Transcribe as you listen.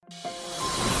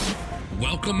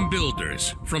Welcome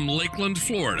builders from Lakeland,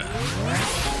 Florida.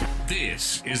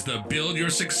 This is the Build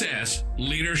Your Success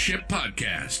Leadership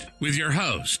Podcast with your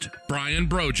host, Brian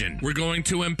Brogan. We're going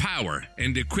to empower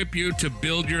and equip you to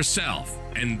build yourself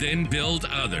and then build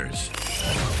others.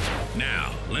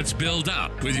 Now, let's build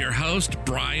up with your host,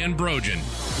 Brian Brogan.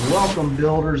 Welcome,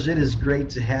 builders. It is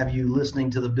great to have you listening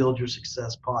to the Build Your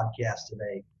Success podcast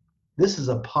today. This is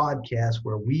a podcast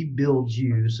where we build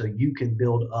you so you can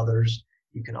build others.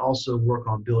 You can also work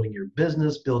on building your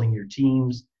business, building your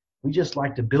teams. We just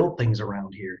like to build things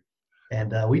around here.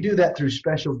 And we do that through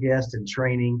special guests and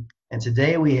training. And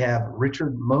today we have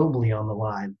Richard Mobley on the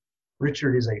line.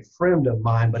 Richard is a friend of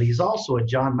mine, but he's also a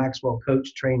John Maxwell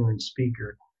coach, trainer, and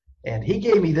speaker. And he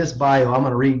gave me this bio I'm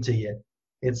going to read to you.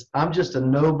 I'm just a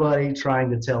nobody trying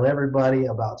to tell everybody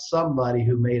about somebody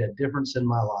who made a difference in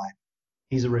my life.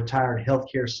 He's a retired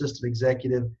healthcare system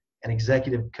executive, an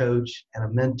executive coach, and a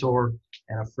mentor,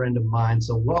 and a friend of mine.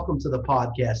 So welcome to the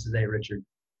podcast today, Richard.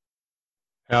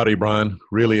 Howdy, Brian.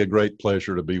 Really a great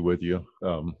pleasure to be with you.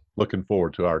 Looking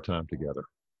forward to our time together.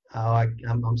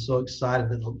 I'm so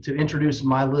excited to introduce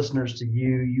my listeners to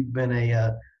you. You've been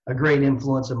a great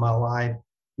influence in my life.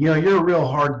 You know, you're a real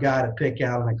hard guy to pick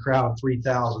out in a crowd of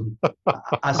 3,000.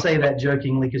 I say that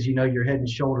jokingly because you know you're head and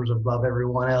shoulders above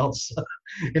everyone else.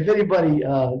 If anybody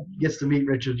gets to meet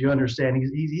Richard, you understand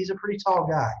he's a pretty tall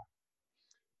guy.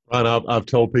 Brian, I've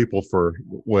told people for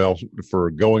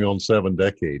going on 7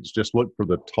 decades, just look for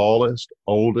the tallest,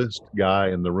 oldest guy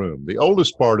in the room. The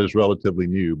oldest part is relatively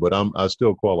new, but I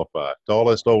still qualify.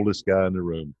 Tallest, oldest guy in the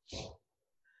room.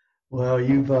 Well,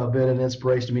 you've been an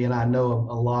inspiration to me, and I know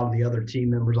a lot of the other team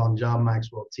members on John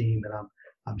Maxwell team, and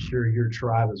I'm sure your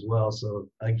tribe as well. So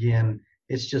again,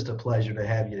 it's just a pleasure to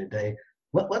have you today.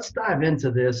 Let's dive into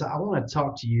this. I want to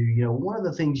talk to you. You know, one of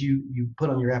the things you put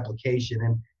on your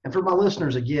application, and for my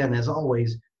listeners, again, as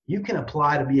always, you can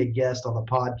apply to be a guest on the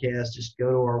podcast. Just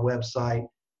go to our website,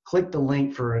 click the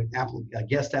link for a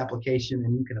guest application,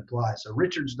 and you can apply. So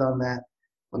Richard's done that.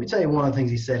 Let me tell you one of the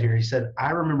things he said here. He said,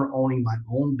 I remember owning my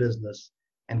own business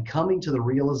and coming to the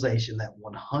realization that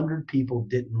 100 people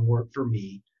didn't work for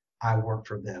me. I worked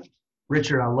for them.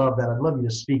 Richard, I love that. I'd love you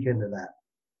to speak into that.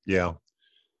 Yeah.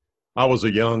 I was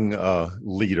a young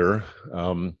leader,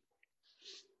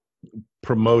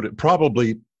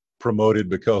 probably promoted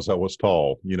because I was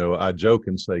tall. You know, I joke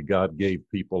and say God gave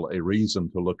people a reason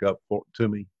to look up to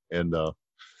me, and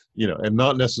and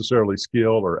not necessarily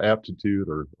skill or aptitude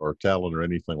or talent or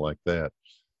anything like that.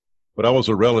 But I was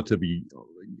a relatively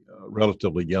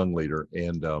young leader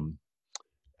and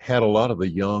had a lot of the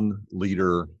young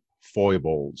leader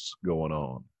foibles going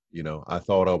on. You know, I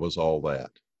thought I was all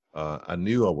that. I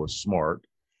knew I was smart.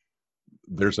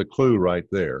 There's a clue right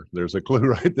there. There's a clue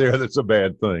right there that's a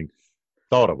bad thing.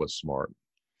 Thought I was smart.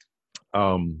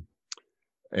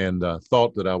 And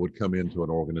thought that I would come into an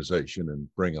organization and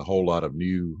bring a whole lot of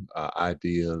new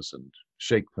ideas and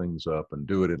shake things up and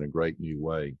do it in a great new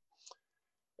way.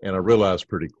 And I realized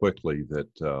pretty quickly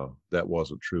that that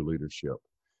wasn't true leadership.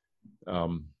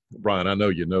 Brian, I know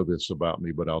you know this about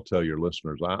me, but I'll tell your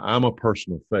listeners, I'm a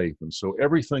person of faith. And so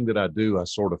everything that I do, I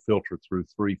sort of filter through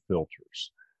 3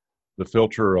 filters. The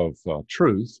filter of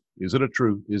truth. Is it a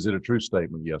true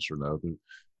statement? Yes or no?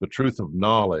 The truth of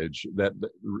knowledge, that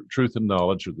truth and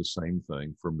knowledge are the same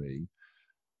thing for me.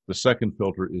 The second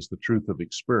filter is the truth of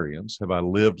experience. Have I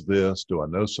lived this? Do I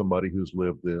know somebody who's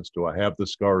lived this? Do I have the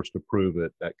scars to prove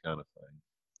it? That kind of thing.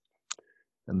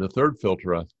 And the third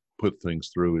filter I put things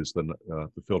through is the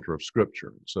filter of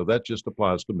Scripture. So that just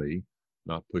applies to me,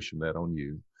 not pushing that on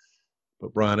you.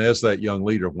 But Brian, as that young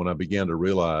leader, when I began to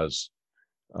realize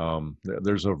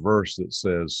there's a verse that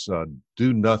says,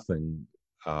 do nothing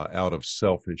out of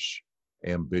selfish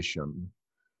ambition,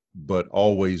 but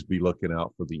always be looking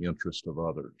out for the interest of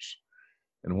others.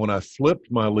 And when I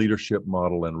flipped my leadership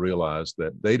model and realized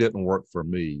that they didn't work for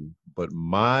me, but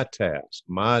my task,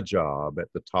 my job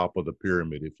at the top of the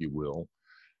pyramid, if you will,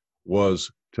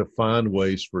 was to find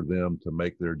ways for them to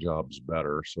make their jobs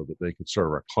better so that they could serve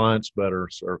our clients better,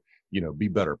 be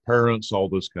better parents, all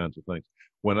those kinds of things.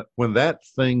 When that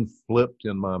thing flipped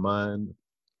in my mind,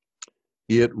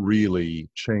 it really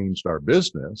changed our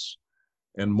business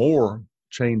and more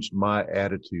changed my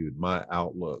attitude, my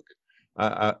outlook.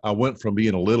 I went from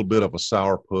being a little bit of a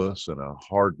sourpuss and a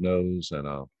hard nose and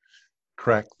a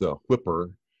crack the whipper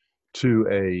to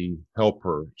a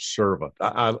helper servant.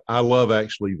 I love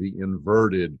actually the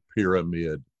inverted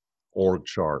pyramid org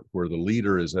chart where the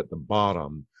leader is at the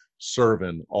bottom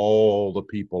serving all the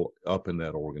people up in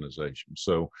that organization.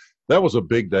 So that was a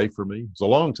big day for me. It's a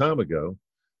long time ago,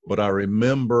 but I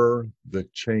remember the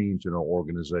change in our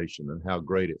organization and how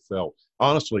great it felt.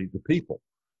 Honestly, the people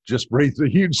just breathed a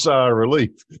huge sigh of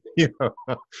relief. You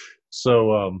know?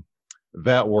 So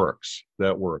that works.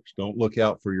 That works. Don't look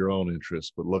out for your own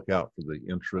interests, but look out for the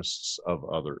interests of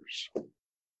others.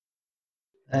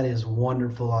 That is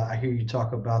wonderful. I hear you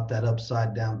talk about that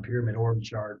upside down pyramid org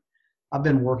chart. I've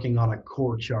been working on a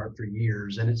core chart for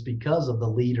years, and it's because of the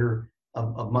leader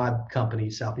of my company,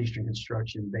 Southeastern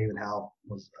Construction. David Howe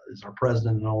is our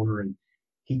president and owner, and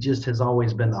he just has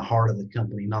always been the heart of the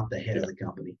company, not the head of the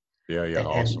company. Yeah,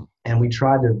 awesome. And we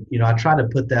tried to, I tried to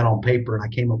put that on paper, and I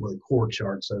came up with a core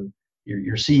chart. So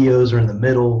your CEOs are in the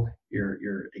middle,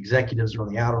 your executives are on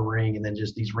the outer ring, and then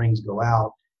just these rings go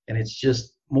out, and it's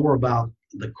just more about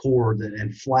the core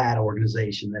and flat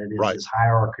organization than it is this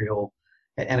hierarchical.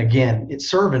 And again, it's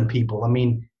serving people. I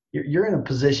mean, you're in a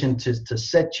position to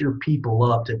set your people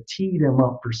up, to tee them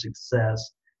up for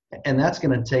success. And that's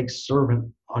going to take servant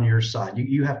on your side.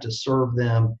 You have to serve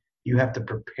them. You have to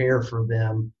prepare for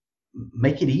them.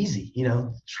 Make it easy.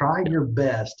 Try your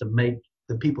best to make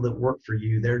the people that work for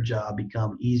you, their job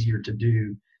become easier to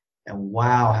do. And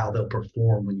wow, how they'll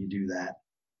perform when you do that.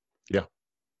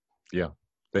 Yeah.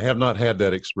 They have not had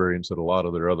that experience at a lot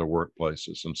of their other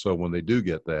workplaces. And so when they do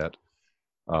get that,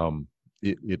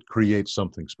 it creates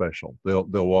something special. They'll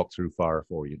walk through fire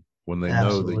for you when they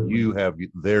Absolutely. know that you have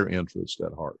their interest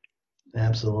at heart.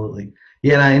 Absolutely.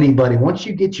 Yeah, anybody, once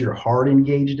you get your heart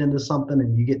engaged into something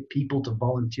and you get people to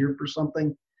volunteer for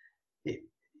something,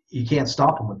 you can't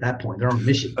stop them at that point. They're on a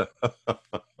mission.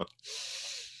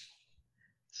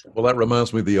 Well, that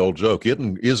reminds me of the old joke.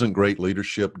 Isn't great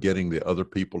leadership getting the other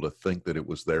people to think that it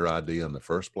was their idea in the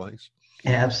first place?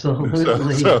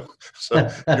 Absolutely. So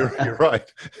you're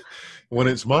right. When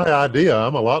it's my idea,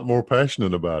 I'm a lot more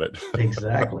passionate about it.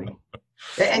 Exactly.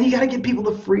 And you got to give people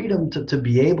the freedom to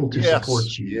be able to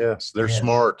support you. Yes, they're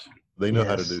smart. They know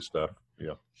how to do stuff.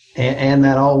 Yeah. And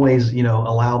that always,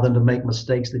 allow them to make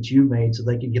mistakes that you made so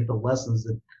they can get the lessons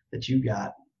that you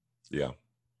got. Yeah.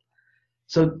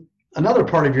 So another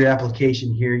part of your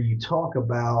application here, you talk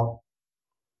about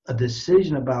a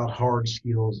decision about hard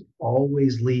skills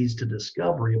always leads to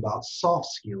discovery about soft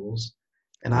skills.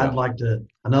 And I'd like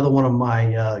another one of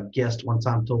my guests one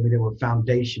time told me they were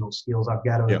foundational skills. I've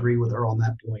got to agree with her on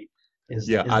that point.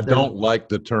 I don't like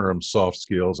the term soft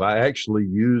skills. I actually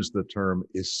use the term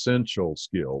essential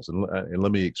skills. And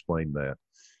let me explain that.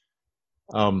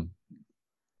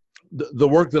 The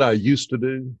work that I used to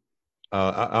do,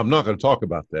 I'm not going to talk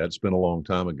about that. It's been a long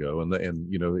time ago. And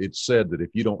it's said that if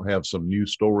you don't have some new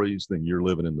stories, then you're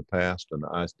living in the past. And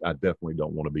I definitely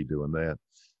don't want to be doing that.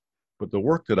 But the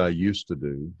work that I used to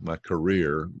do, my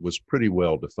career, was pretty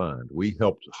well defined. We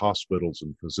helped hospitals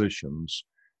and physicians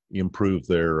improve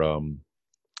their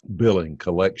billing,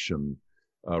 collection,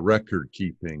 record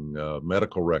keeping,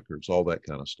 medical records, all that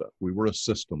kind of stuff. We were a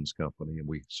systems company and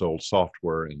we sold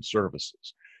software and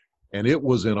services. And it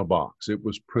was in a box. It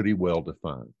was pretty well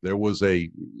defined. There was a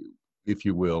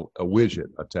widget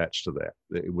attached to that.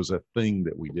 It was a thing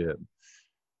that we did.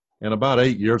 And about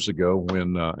 8 years ago,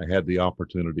 when I had the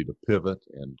opportunity to pivot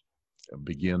and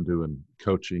begin doing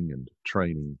coaching and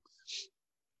training,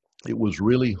 it was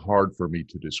really hard for me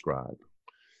to describe.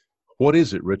 What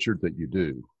is it, Richard, that you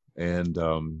do? And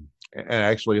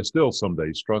actually, I still some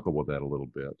days struggle with that a little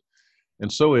bit.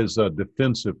 And so as a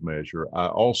defensive measure,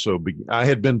 I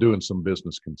had been doing some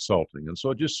business consulting, and so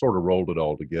I just sort of rolled it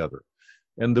all together.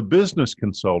 And the business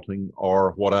consulting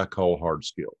are what I call hard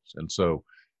skills. And so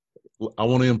I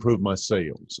want to improve my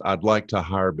sales. I'd like to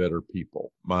hire better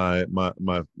people. I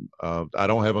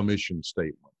don't have a mission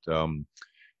statement.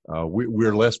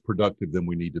 We're less productive than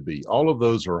we need to be. All of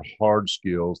those are hard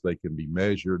skills. They can be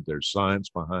measured. There's science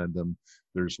behind them.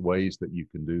 There's ways that you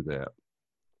can do that.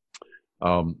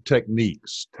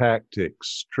 Techniques,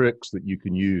 tactics, tricks that you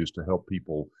can use to help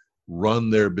people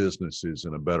run their businesses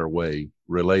in a better way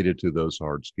related to those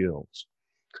hard skills.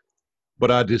 But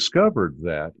I discovered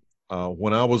that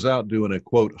when I was out doing a,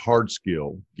 quote, hard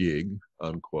skill gig,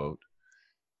 unquote,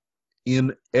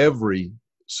 in every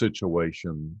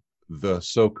situation, the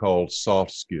so-called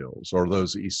soft skills or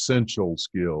those essential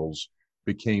skills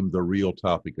became the real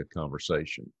topic of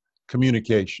conversation.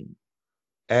 Communication,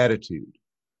 attitude,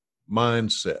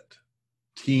 mindset,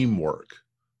 teamwork,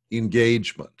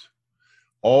 engagement.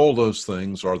 All those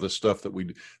things are the stuff that we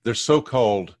do. They're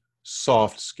so-called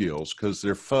soft skills because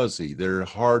they're fuzzy. They're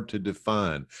hard to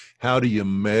define. How do you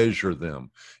measure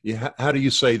them? How do you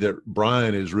say that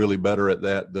Brian is really better at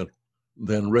that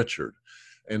than Richard?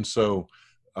 And so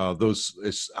I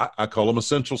call them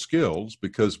essential skills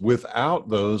because without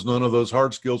those, none of those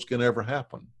hard skills can ever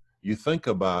happen. You think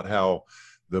about how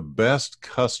the best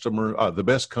the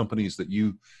best companies that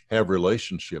you have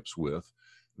relationships with,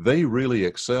 they really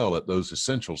excel at those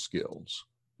essential skills.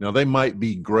 Now, they might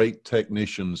be great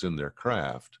technicians in their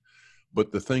craft,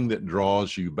 but the thing that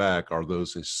draws you back are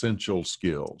those essential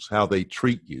skills, how they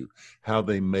treat you, how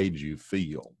they made you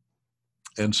feel.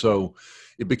 And so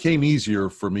it became easier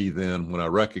for me then when I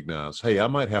recognized, hey, I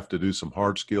might have to do some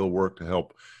hard skill work to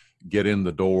help get in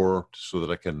the door so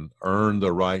that I can earn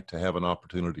the right to have an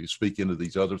opportunity to speak into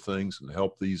these other things and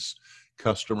help these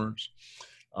customers.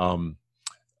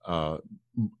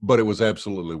 But it was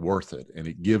absolutely worth it. And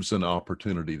it gives an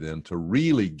opportunity then to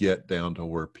really get down to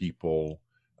where people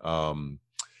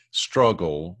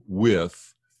struggle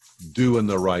with doing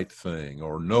the right thing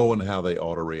or knowing how they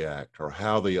ought to react or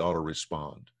how they ought to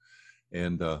respond.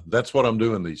 And that's what I'm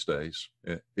doing these days.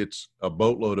 It's a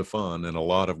boatload of fun and a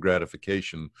lot of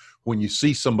gratification when you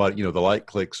see somebody, the light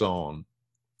clicks on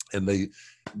and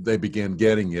they begin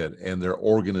getting it and their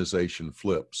organization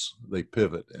flips, they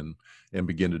pivot and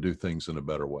begin to do things in a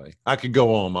better way. I could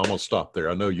go on. I'm going to stop there.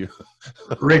 I know you.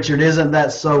 Richard, isn't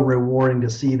that so rewarding to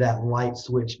see that light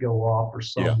switch go off for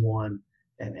someone? Yeah.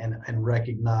 And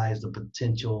recognize the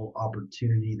potential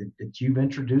opportunity that you've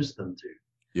introduced them to.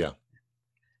 Yeah.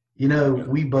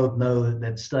 We both know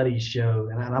that studies show,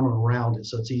 and I'm around it,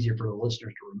 so it's easier for the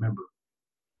listeners to remember.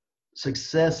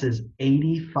 Success is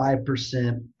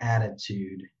 85%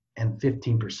 attitude and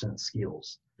 15%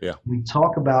 skills. Yeah. We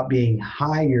talk about being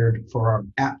hired for our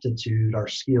aptitude, our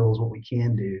skills, what we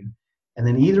can do, and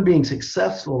then either being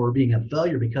successful or being a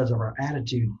failure because of our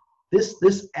attitude.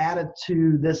 This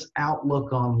attitude, this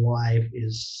outlook on life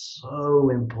is so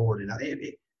important.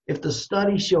 If the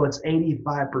studies show it's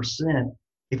 85%,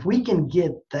 if we can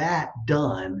get that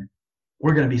done,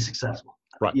 we're going to be successful.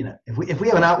 Right. If we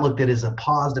have an outlook that is a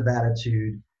positive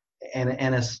attitude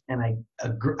and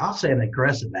I'll say an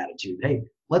aggressive attitude. Hey,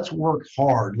 let's work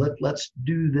hard. Let's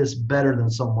do this better than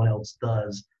someone else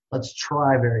does. Let's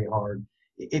try very hard.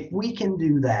 If we can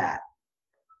do that,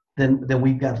 then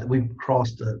we've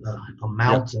crossed a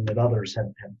mountain that others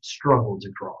have struggled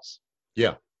to cross.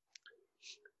 Yeah.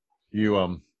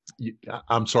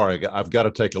 I'm sorry, I've got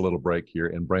to take a little break here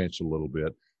and branch a little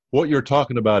bit. What you're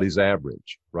talking about is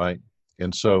average, right?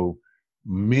 And so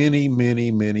many, many,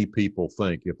 many people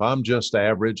think if I'm just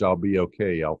average, I'll be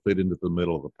okay. I'll fit into the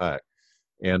middle of the pack.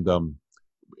 And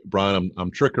Brian,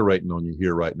 I'm trick-or-rating on you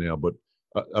here right now, but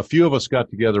a few of us got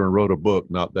together and wrote a book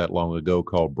not that long ago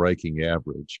called Breaking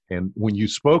Average. And when you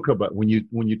talked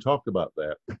about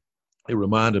that, it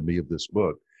reminded me of this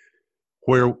book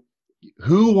where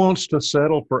who wants to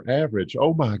settle for average?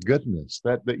 Oh my goodness.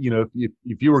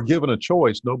 If you were given a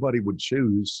choice, nobody would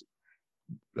choose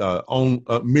on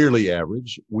merely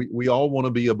average. We all want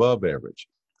to be above average.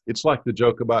 It's like the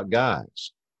joke about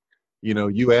guys.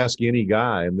 You ask any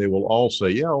guy and they will all say,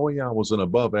 yeah, I was an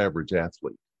above average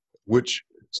athlete, which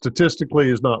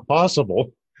statistically is not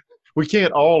possible. We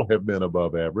can't all have been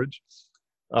above average.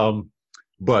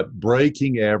 But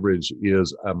breaking average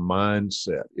is a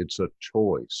mindset. It's a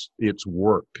choice. It's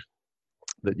work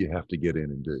that you have to get in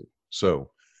and do.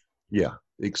 So, yeah,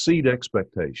 exceed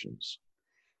expectations.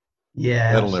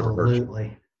 Yeah, that'll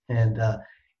absolutely. Never hurt you. And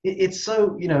it's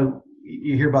so,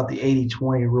 you hear about the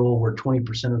 80-20 rule where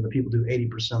 20% of the people do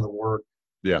 80% of the work.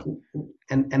 Yeah.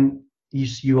 And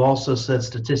you also said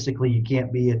statistically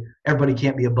everybody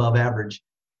can't be above average.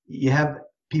 You have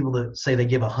people that say they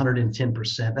give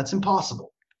 110%. That's impossible.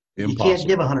 You can't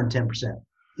give 110%.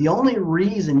 The only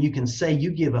reason you can say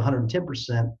you give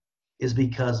 110% is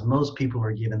because most people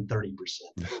are given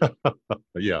 30%.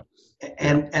 Yeah.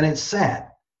 And it's sad.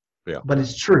 Yeah. But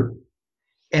it's true.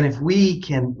 And if we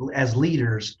can, as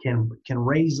leaders, can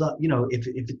raise up, if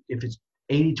it's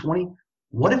 80-20,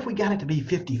 what if we got it to be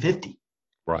 50-50?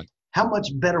 Right. How much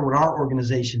better would our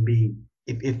organization be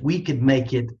if we could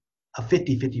make it a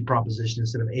 50-50 proposition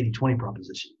instead of 80-20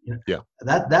 proposition? Yeah.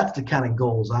 That's the kind of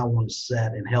goals I want to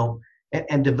set and help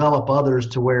and develop others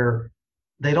to where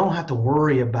they don't have to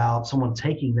worry about someone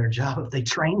taking their job if they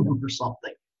train them for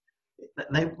something.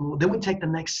 Then we take the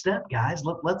next step, guys.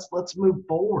 Let's move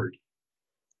forward.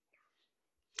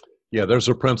 Yeah, there's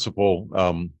a principle.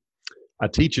 I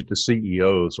teach it to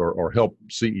CEOs or help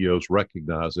CEOs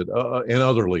recognize it and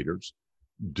other leaders.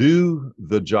 Do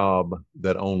the job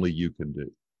that only you can do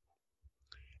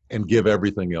and give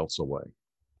everything else away.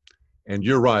 And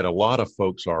you're right. A lot of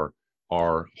folks are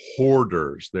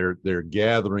hoarders. They're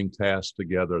gathering tasks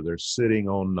together. They're sitting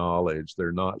on knowledge.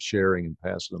 They're not sharing and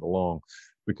passing it along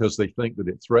because they think that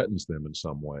it threatens them in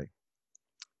some way.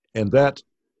 And that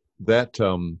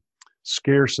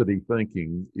scarcity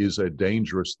thinking is a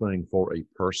dangerous thing for a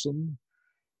person,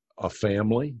 a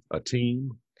family, a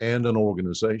team, and an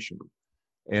organization.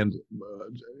 And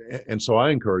so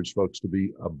I encourage folks to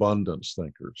be abundance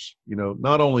thinkers.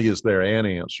 Not only is there an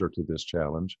answer to this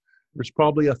challenge, there's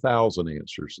probably 1,000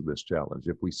 answers to this challenge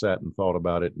if we sat and thought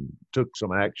about it and took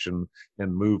some action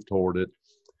and moved toward it.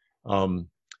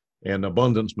 And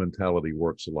abundance mentality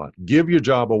works a lot. Give your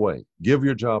job away. Give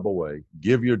your job away.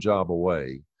 Give your job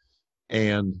away.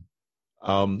 And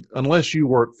unless you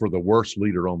work for the worst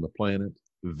leader on the planet,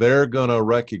 they're going to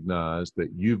recognize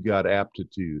that you've got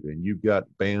aptitude and you've got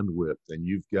bandwidth and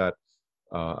you've got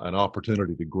an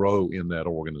opportunity to grow in that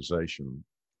organization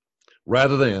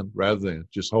rather than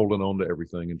just holding on to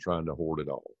everything and trying to hoard it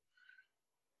all.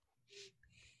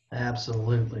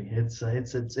 Absolutely. It's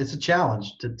a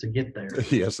challenge to get there.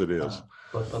 Yes, it is.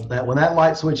 But that when that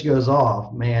light switch goes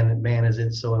off, man, is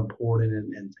it so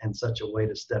important and such a way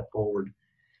to step forward.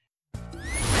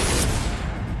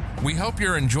 We hope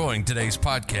you're enjoying today's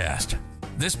podcast.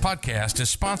 This podcast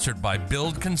is sponsored by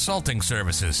Build Consulting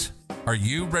Services. Are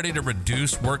you ready to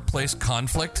reduce workplace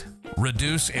conflict,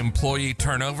 reduce employee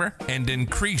turnover, and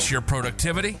increase your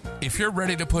productivity? If you're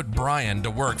ready to put Brian to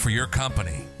work for your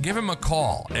company, give him a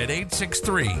call at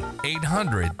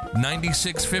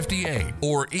 863-800-9658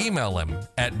 or email him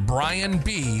at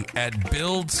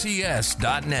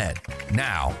brianb@buildcs.net.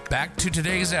 Now, back to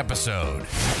today's episode.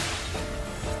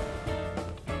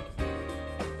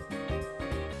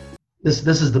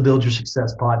 This is the Build Your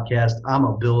Success podcast. I'm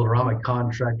a builder. I'm a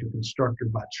contractor, constructor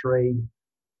by trade.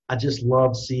 I just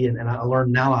love seeing, and I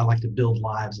learned now I like to build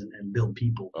lives and build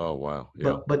people. Oh, wow.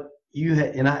 Yeah. But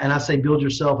I say build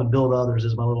yourself and build others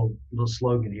is my little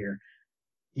slogan here.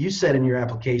 You said in your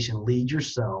application, lead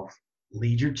yourself,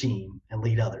 lead your team, and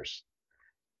lead others.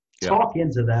 Yeah. Talk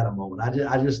into that a moment. I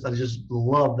just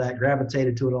love that.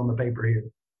 Gravitated to it on the paper here.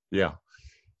 Yeah.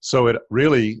 So it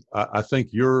really, I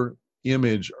think your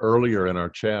image earlier in our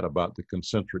chat about the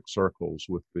concentric circles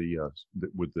with the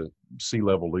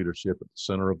C-level leadership at the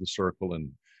center of the circle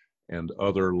and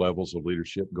other levels of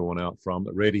leadership going out from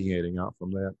it, radiating out from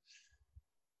that.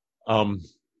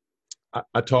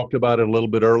 I talked about it a little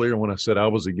bit earlier when I said I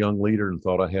was a young leader and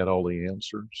thought I had all the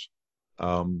answers.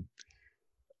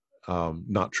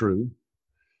 Not true.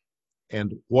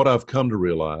 And what I've come to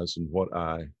realize and what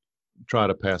I try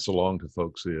to pass along to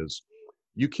folks is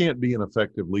you can't be an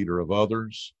effective leader of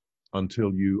others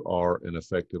until you are an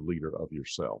effective leader of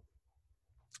yourself.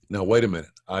 Now, wait a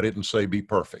minute. I didn't say be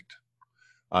perfect.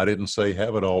 I didn't say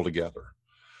have it all together.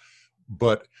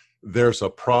 But there's a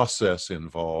process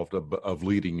involved of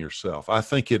leading yourself. I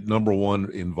think it, number one,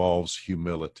 involves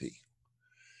humility.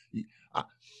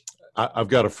 I've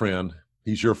got a friend.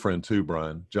 He's your friend too,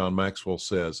 Brian. John Maxwell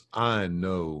says, I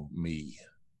know me.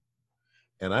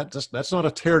 And that's not a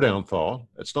teardown thought.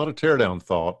 It's not a teardown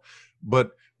thought.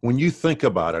 But when you think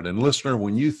about it, and listener,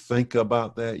 when you think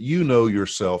about that, you know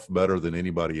yourself better than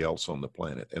anybody else on the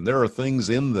planet. And there are things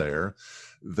in there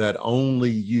that only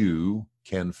you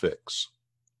can fix.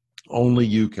 Only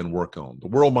you can work on. The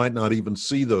world might not even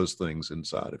see those things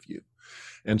inside of you.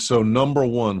 And so, number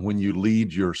one, when you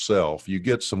lead yourself, you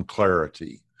get some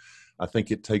clarity. I think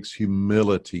it takes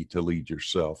humility to lead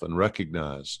yourself and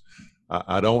recognize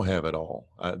I don't have it all.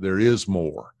 There is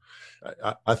more.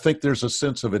 I think there's a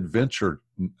sense of adventure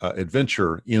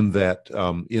in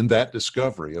that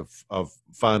discovery of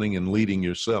finding and leading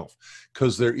yourself,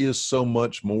 because there is so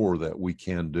much more that we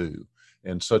can do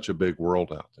and such a big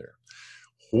world out there.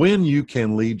 When you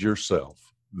can lead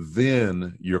yourself,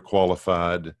 then you're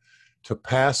qualified to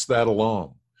pass that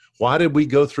along. Why did we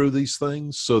go through these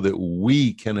things? So that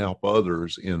we can help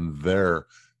others in their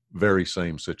very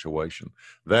same situation.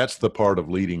 That's the part of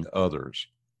leading others,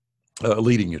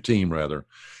 leading your team rather.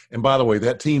 And by the way,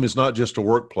 that team is not just a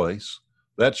workplace.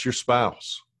 That's your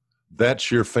spouse. That's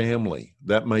your family.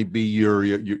 That may be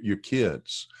your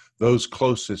kids, those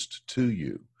closest to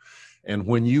you. And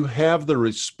when you have the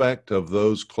respect of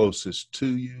those closest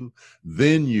to you,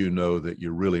 then you know that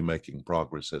you're really making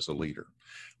progress as a leader.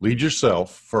 Lead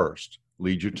yourself first,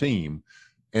 lead your team,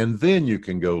 and then you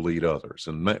can go lead others.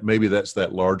 And maybe that's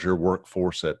that larger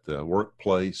workforce at the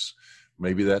workplace.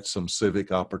 Maybe that's some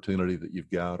civic opportunity that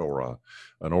you've got, or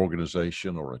an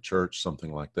organization or a church,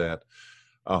 something like that.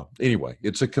 Anyway,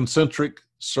 it's a concentric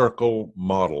circle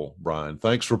model, Brian.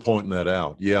 Thanks for pointing that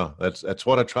out. Yeah, that's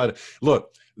what I try to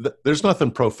look. There's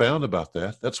nothing profound about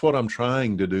that. That's what I'm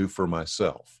trying to do for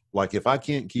myself. Like, if I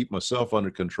can't keep myself under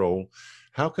control,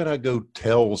 how can I go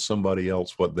tell somebody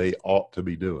else what they ought to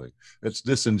be doing? It's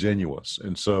disingenuous.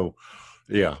 And so,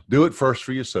 yeah, do it first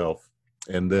for yourself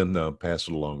and then pass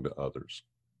it along to others.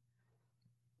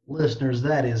 Listeners,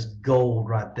 that is gold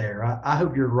right there. I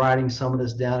hope you're writing some of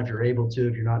this down if you're able to.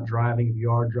 If you're not driving, if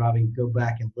you are driving, go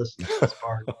back and listen to this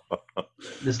part,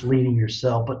 this leading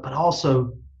yourself. But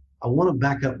also, I want to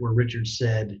back up where Richard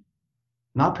said,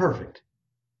 not perfect.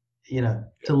 To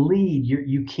lead,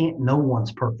 you can't. No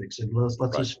one's perfect. So let's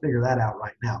Right. just figure that out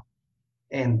right now.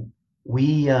 And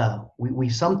we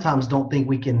sometimes don't think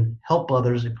we can help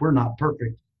others if we're not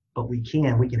perfect, but we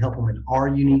can. We can help them in our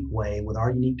unique way with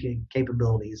our unique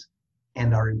capabilities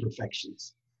and our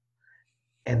imperfections.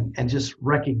 And just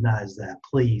recognize that,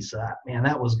 please. Man,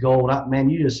 that was gold. Man,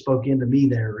 you just spoke into me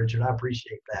there, Richard. I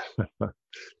appreciate that.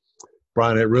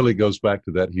 Brian, it really goes back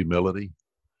to that humility.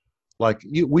 Like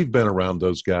we've been around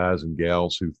those guys and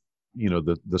gals who,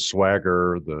 the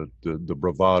swagger, the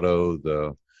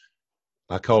bravado,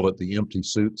 I call it the empty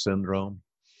suit syndrome,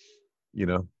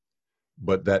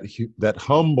 but that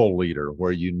humble leader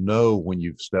where when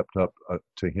you've stepped up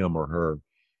to him or her,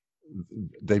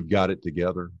 they've got it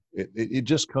together. It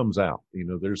just comes out.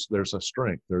 There's a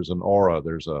strength, there's an aura,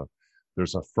 there's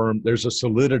a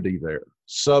solidity there.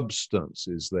 Substance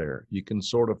is there. You can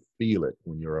sort of feel it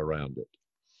when you're around it.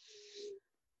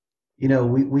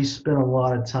 We spent a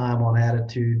lot of time on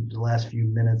attitude the last few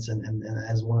minutes and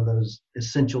as one of those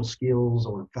essential skills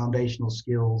or foundational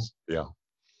skills. Yeah.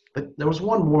 But there was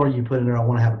one more you put in there I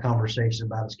want to have a conversation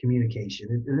about is communication.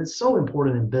 And it's so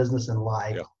important in business and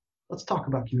life. Yeah. Let's talk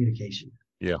about communication.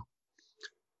 Yeah.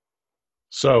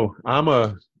 So I'm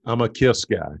a KISS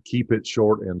guy. Keep it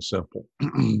short and simple.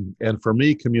 And for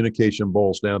me, communication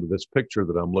boils down to this picture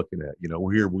that I'm looking at.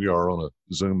 Here we are on a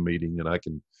Zoom meeting and I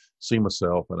can see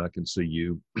myself and I can see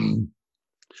you. And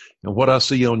what I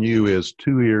see on you is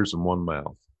 2 ears and 1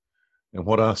 mouth. And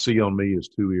what I see on me is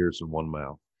 2 ears and 1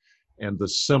 mouth. And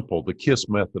the KISS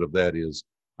method of that is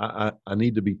I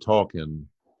need to be talking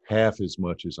half as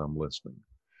much as I'm listening.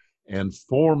 And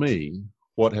for me,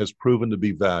 what has proven to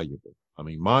be valuable,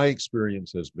 my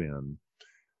experience has been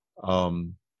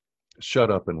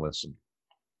shut up and listen.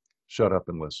 Shut up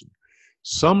and listen.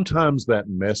 Sometimes that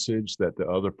message that the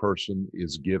other person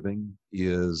is giving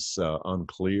is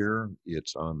unclear,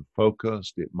 it's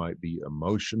unfocused, it might be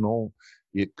emotional,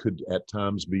 it could at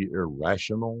times be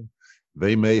irrational.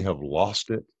 They may have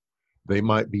lost it. They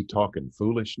might be talking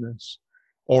foolishness.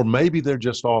 Or maybe they're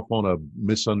just off on a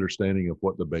misunderstanding of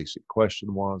what the basic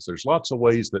question was. There's lots of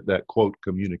ways that quote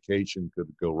communication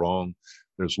could go wrong.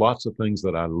 There's lots of things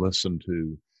that I listen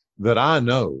to that I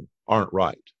know aren't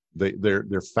right. They're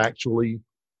factually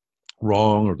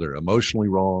wrong or they're emotionally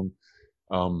wrong.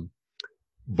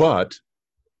 But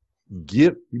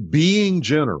being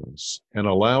generous and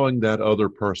allowing that other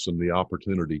person the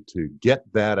opportunity to get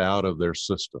that out of their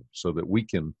system so that we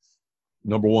can,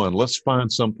 number one, let's find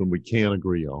something we can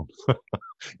agree on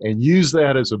and use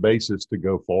that as a basis to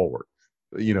go forward.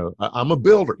 I'm a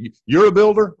builder. You're a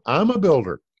builder. I'm a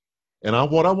builder. And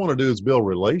what I want to do is build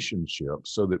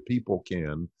relationships so that people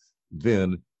can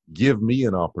then give me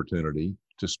an opportunity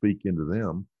to speak into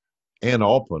them. And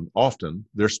often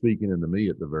they're speaking into me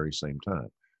at the very same time.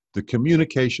 The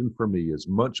communication for me is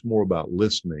much more about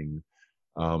listening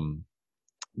than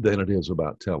it is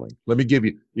about telling. Let me give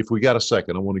you, if we got a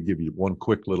second, I want to give you one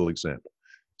quick little example.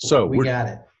 So we got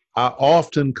it. I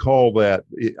often call that,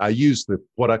 I use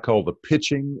what I call the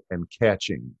pitching and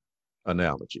catching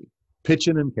analogy.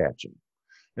 Pitching and catching.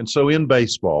 And so in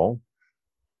baseball,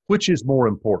 which is more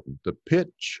important, the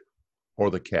pitch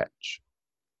or the catch?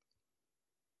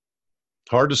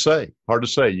 Hard to say.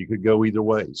 You could go either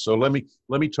way. So let me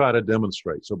try to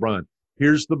demonstrate. So Brian,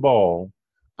 here's the ball.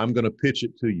 I'm going to pitch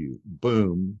it to you.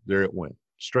 Boom, there it went.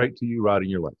 Straight to you, right in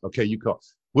your lap. Okay, you call.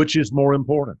 Which is more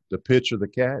important, the pitch or the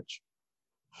catch?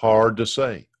 Hard to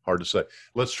say.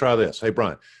 Let's try this. Hey,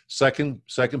 Brian, second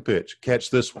pitch.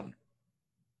 Catch this one.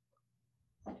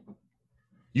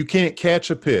 You can't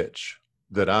catch a pitch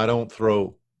that I don't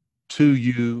throw to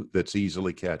you that's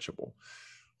easily catchable.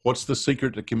 What's the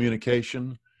secret to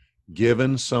communication?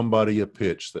 Giving somebody a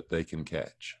pitch that they can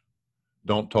catch.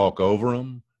 Don't talk over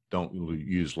them. Don't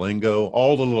use lingo.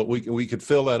 We could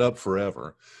fill that up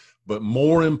forever. But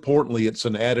more importantly, it's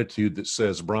an attitude that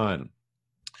says, Brian,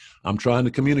 I'm trying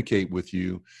to communicate with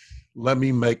you. Let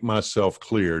me make myself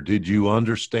clear. Did you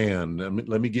understand?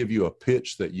 Let me give you a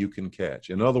pitch that you can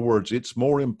catch. In other words, it's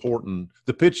more important.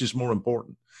 The pitch is more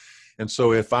important. And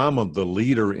so if I'm the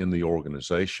leader in the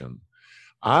organization,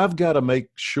 I've got to make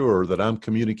sure that I'm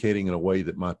communicating in a way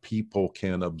that my people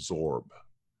can absorb.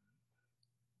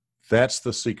 That's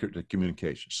the secret to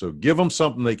communication. So give them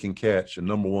something they can catch. And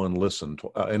number one, listen.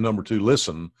 And number two,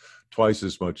 listen twice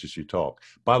as much as you talk.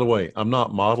 By the way, I'm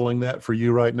not modeling that for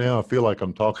you right now. I feel like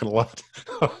I'm talking a lot.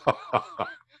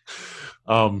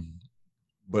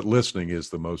 But listening is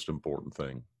the most important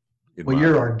thing. Well,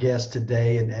 you're our guest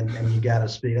today, and you got to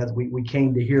speak. We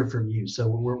came to hear from you, so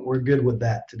we're good with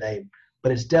that today.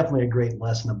 But it's definitely a great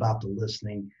lesson about the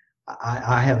listening.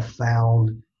 I have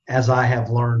found, as I have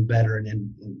learned better,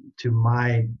 and to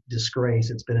my disgrace,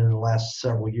 it's been in the last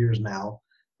several years now,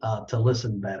 to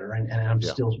listen better, and I'm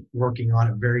still working on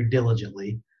it very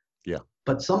diligently. Yeah.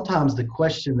 But sometimes the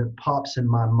question that pops in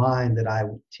my mind that I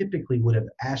typically would have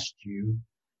asked you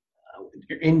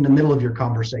in the middle of your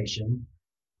conversation,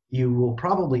 you will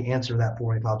probably answer that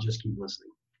for me if I'll just keep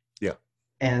listening. Yeah.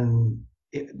 And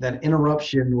that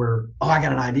interruption where, I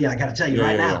got an idea, I got to tell you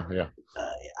now. Yeah.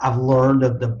 I've learned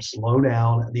to slow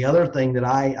down. The other thing that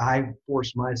I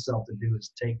force myself to do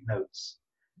is take notes.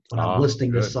 When I'm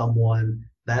listening to someone,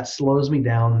 that slows me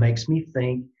down, makes me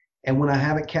think. And when I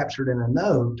have it captured in a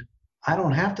note, I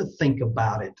don't have to think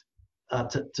about it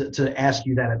to ask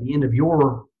you that at the end of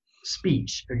your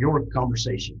speech or your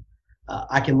conversation.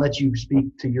 I can let you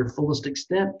speak to your fullest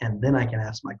extent, and then I can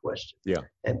ask my question. Yeah.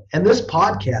 And this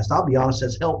podcast, I'll be honest,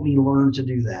 has helped me learn to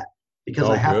do that, because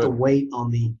I have to wait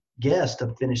on the guest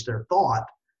to finish their thought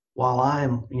while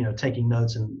I'm, taking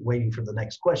notes and waiting for the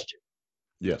next question.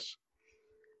 Yes.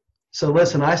 So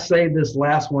listen, I saved this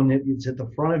last one. It's at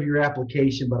the front of your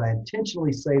application, but I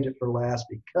intentionally saved it for last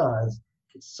because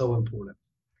it's so important.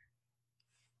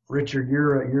 Richard,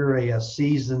 you're a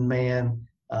seasoned man.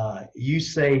 You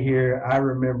say here, I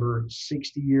remember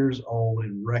 60 years old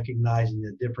and recognizing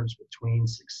the difference between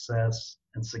success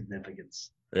and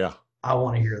significance. Yeah. I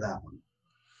want to hear that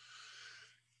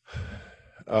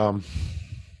one.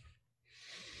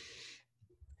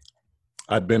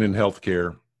 I'd been in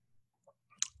healthcare.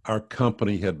 Our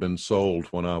company had been sold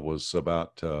when I was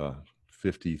about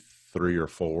 53 or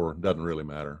 4. Doesn't really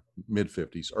matter.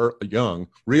 Mid-50s, or young,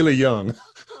 really young.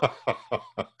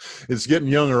 It's getting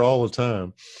younger all the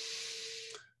time.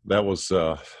 That was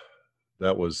a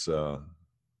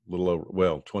little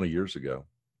over 20 years ago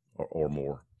or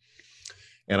more.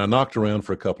 And I knocked around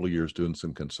for a couple of years doing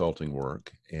some consulting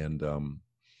work, and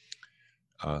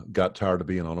got tired of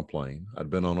being on a plane.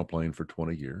 I'd been on a plane for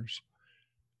 20 years,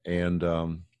 and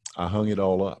I hung it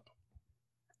all up.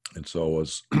 And so I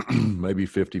was maybe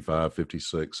 55,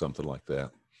 56, something like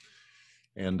that.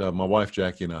 And my wife,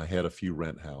 Jackie, and I had a few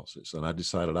rent houses, and I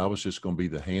decided I was just going to be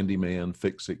the handyman,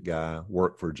 fix-it guy,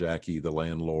 work for Jackie, the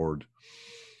landlord,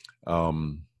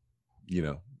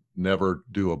 never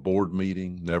do a board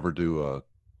meeting, never do a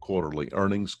quarterly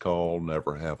earnings call,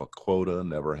 never have a quota,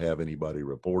 never have anybody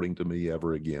reporting to me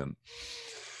ever again.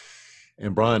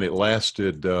 And Brian, it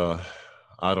lasted, a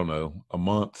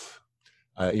month.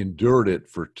 I endured it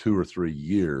for 2 or 3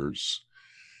 years.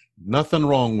 Nothing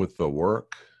wrong with the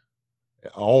work.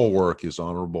 All work is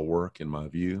honorable work in my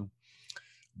view,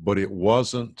 but it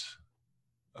wasn't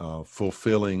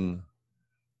fulfilling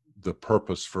the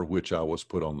purpose for which I was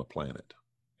put on the planet.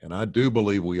 And I do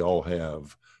believe we all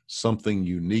have something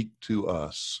unique to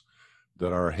us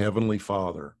that our Heavenly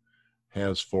Father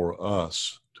has for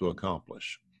us to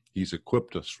accomplish. He's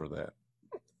equipped us for that.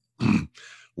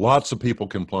 Lots of people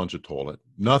can plunge a toilet.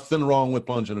 Nothing wrong with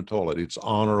plunging a toilet. It's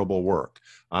honorable work.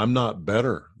 I'm not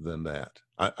better than that.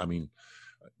 I mean,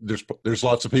 there's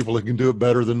lots of people that can do it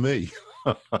better than me.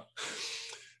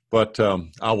 But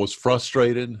I was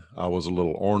frustrated. I was a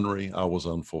little ornery. I was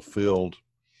unfulfilled.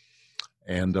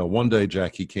 And one day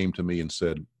Jackie came to me and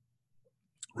said,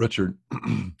 "Richard,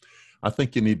 I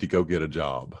think you need to go get a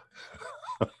job."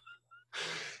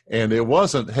 And it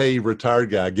wasn't, "Hey, retired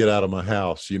guy, get out of my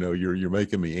house. You're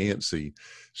making me antsy."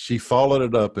 She followed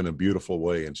it up in a beautiful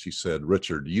way. And she said,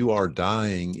 "Richard, you are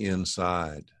dying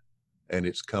inside, and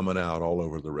it's coming out all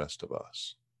over the rest of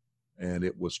us." And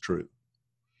it was true.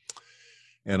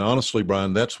 And honestly,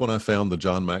 Brian, that's when I found the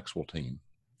John Maxwell team.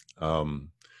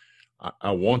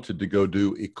 I wanted to go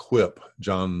do Equip,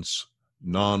 John's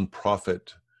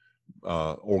nonprofit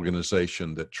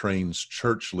organization that trains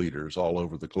church leaders all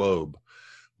over the globe.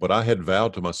 But I had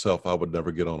vowed to myself I would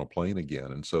never get on a plane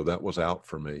again. And so that was out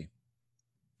for me.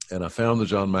 And I found the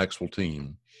John Maxwell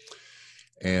team.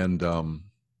 And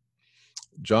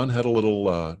John had a little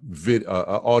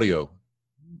audio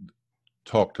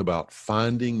talked about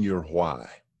finding your why.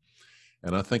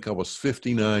 And I think I was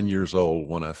 59 years old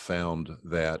when I found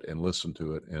that and listened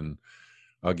to it. And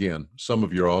again, some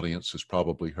of your audience has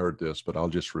probably heard this, but I'll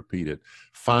just repeat it.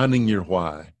 Finding your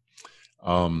why.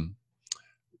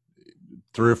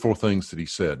 3 or 4 things that he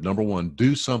said. Number 1,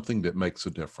 do something that makes a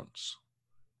difference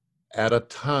at a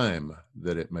time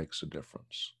that it makes a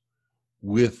difference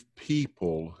with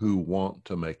people who want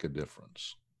to make a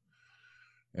difference.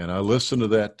 And I listened to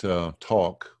that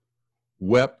talk,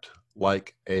 wept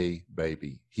like a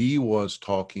baby. He was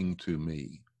talking to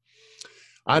me.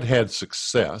 I'd had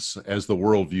success as the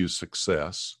world views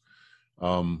success.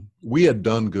 We had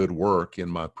done good work in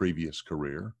my previous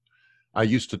career. I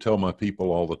used to tell my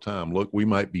people all the time, look, we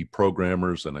might be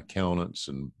programmers and accountants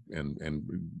and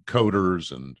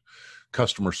coders and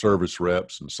customer service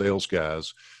reps and sales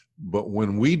guys, but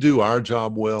when we do our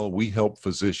job well, we help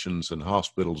physicians and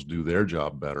hospitals do their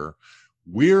job better.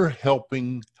 We're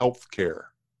helping healthcare,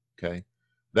 okay?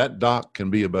 That doc can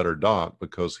be a better doc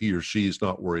because he or she is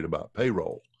not worried about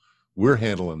payroll. We're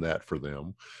handling that for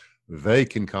them. They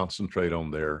can concentrate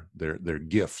on their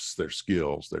gifts, their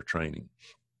skills, their training.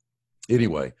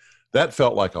 Anyway, that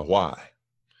felt like a why.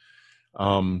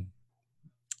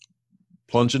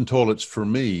 Plunging toilets for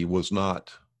me was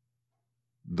not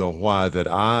the why that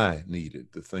I needed,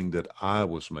 the thing that I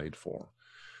was made for.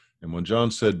 And when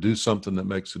John said, do something that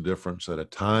makes a difference at a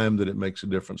time that it makes a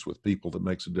difference with people that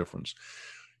makes a difference,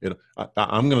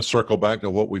 I'm going to circle back to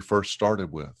what we first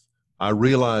started with. I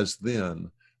realized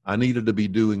then I needed to be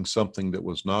doing something that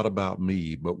was not about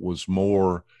me, but was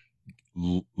more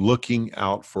looking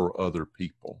out for other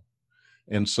people.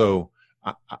 And so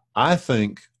I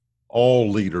think all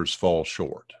leaders fall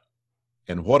short.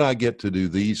 And what I get to do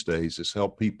these days is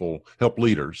help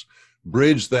leaders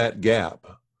bridge that gap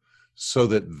so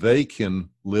that they can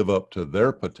live up to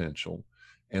their potential,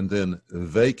 and then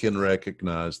they can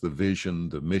recognize the vision,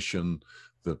 the mission,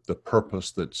 the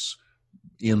purpose that's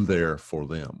in there for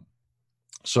them.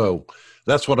 So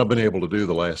that's what I've been able to do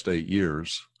the last 8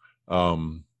 years.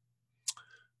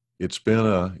 It's been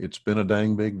a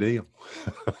dang big deal.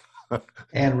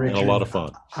 And Richard, and a lot of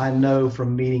fun. I know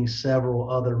from meeting several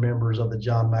other members of the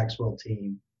John Maxwell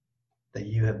team that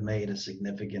you have made a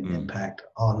significant impact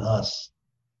on us,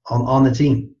 on the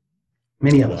team,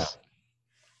 many of us.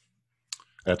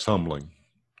 That's humbling.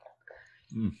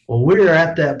 Well, we're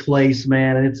at that place,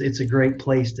 man, and it's a great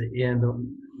place to end,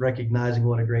 recognizing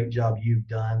what a great job you've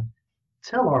done.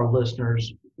 Tell our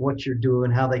listeners what you're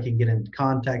doing, how they can get in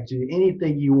contact with you,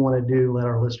 anything you want to do, let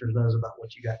our listeners know about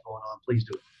what you got going on. Please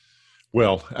do it.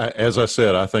 Well, as I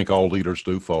said, I think all leaders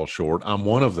do fall short. I'm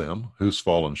one of them who's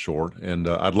fallen short, and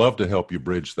I'd love to help you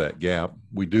bridge that gap.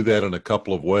 We do that in a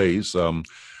couple of ways.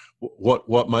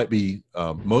 What might be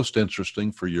most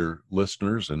interesting for your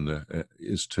listeners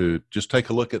is to just take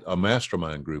a look at a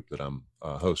mastermind group that I'm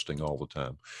hosting all the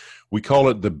time. We call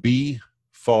it the Be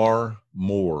Far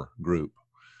More group.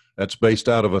 That's based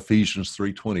out of Ephesians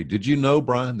 3:20. Did you know,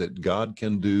 Brian, that God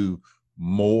can do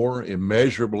more,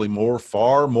 immeasurably more,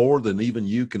 far more than even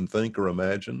you can think or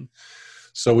imagine?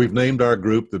 So we've named our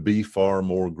group the Be Far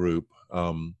More group.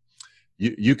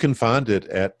 You can find it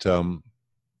at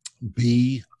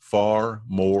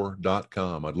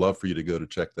befarmore.com. I'd love for you to go to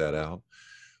check that out.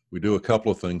 We do a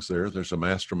couple of things there. There's a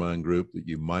mastermind group that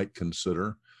you might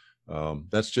consider.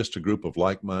 That's just a group of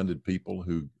like-minded people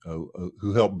who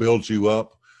help build you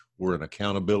up. We're an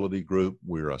accountability group.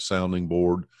 We're a sounding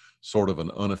board, sort of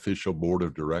an unofficial board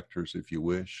of directors, if you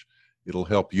wish. It'll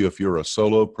help you if you're a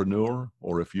solopreneur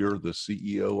or if you're the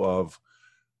CEO of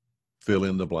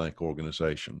fill-in-the-blank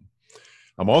organization.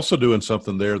 I'm also doing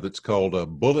something there that's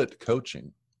called bullet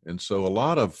coaching. And so a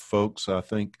lot of folks, I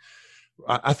think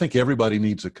everybody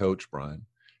needs a coach, Brian.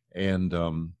 And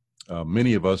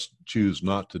many of us choose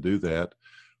not to do that.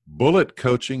 Bullet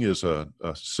coaching is a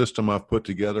system I've put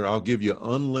together. I'll give you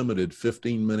unlimited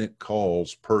 15-minute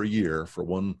calls per year for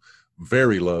one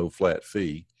very low flat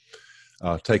fee.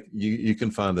 You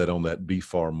can find that on that Be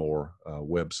Far More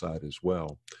website as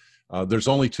well. There's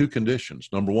only two conditions.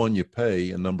 Number one, you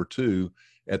pay, and number two,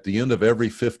 at the end of every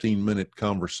 15-minute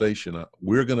conversation,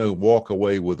 we're going to walk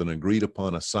away with an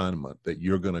agreed-upon assignment that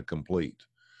you're going to complete.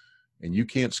 And you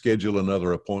can't schedule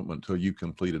another appointment until you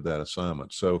completed that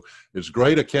assignment. So there's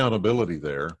great accountability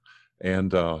there,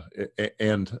 and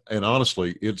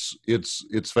honestly, it's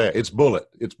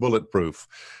bulletproof.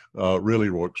 Really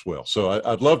works well. So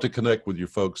I'd love to connect with your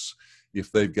folks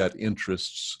if they've got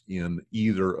interests in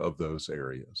either of those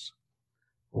areas.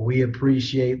 Well, we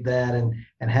appreciate that,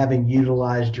 and having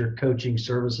utilized your coaching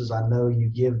services, I know you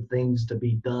give things to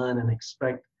be done and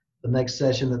expect the next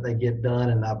session that they get done,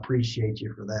 and I appreciate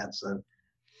you for that. So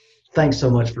thanks so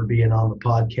much for being on the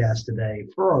podcast today.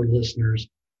 For our listeners,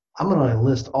 I'm going to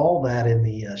list all that in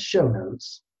the show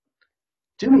notes.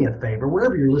 Do me a favor,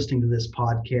 wherever you're listening to this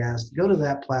podcast, go to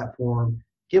that platform,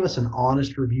 give us an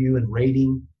honest review and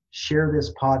rating, share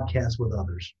this podcast with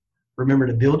others. Remember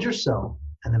to build yourself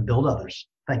and then build others.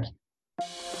 Thank you.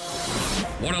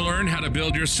 Want to learn how to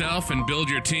build yourself and build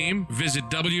your team? Visit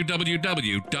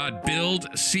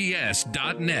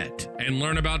www.buildcs.net and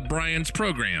learn about Brian's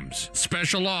programs,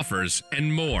 special offers,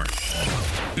 and more.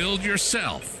 Build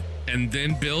yourself and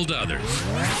then build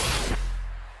others.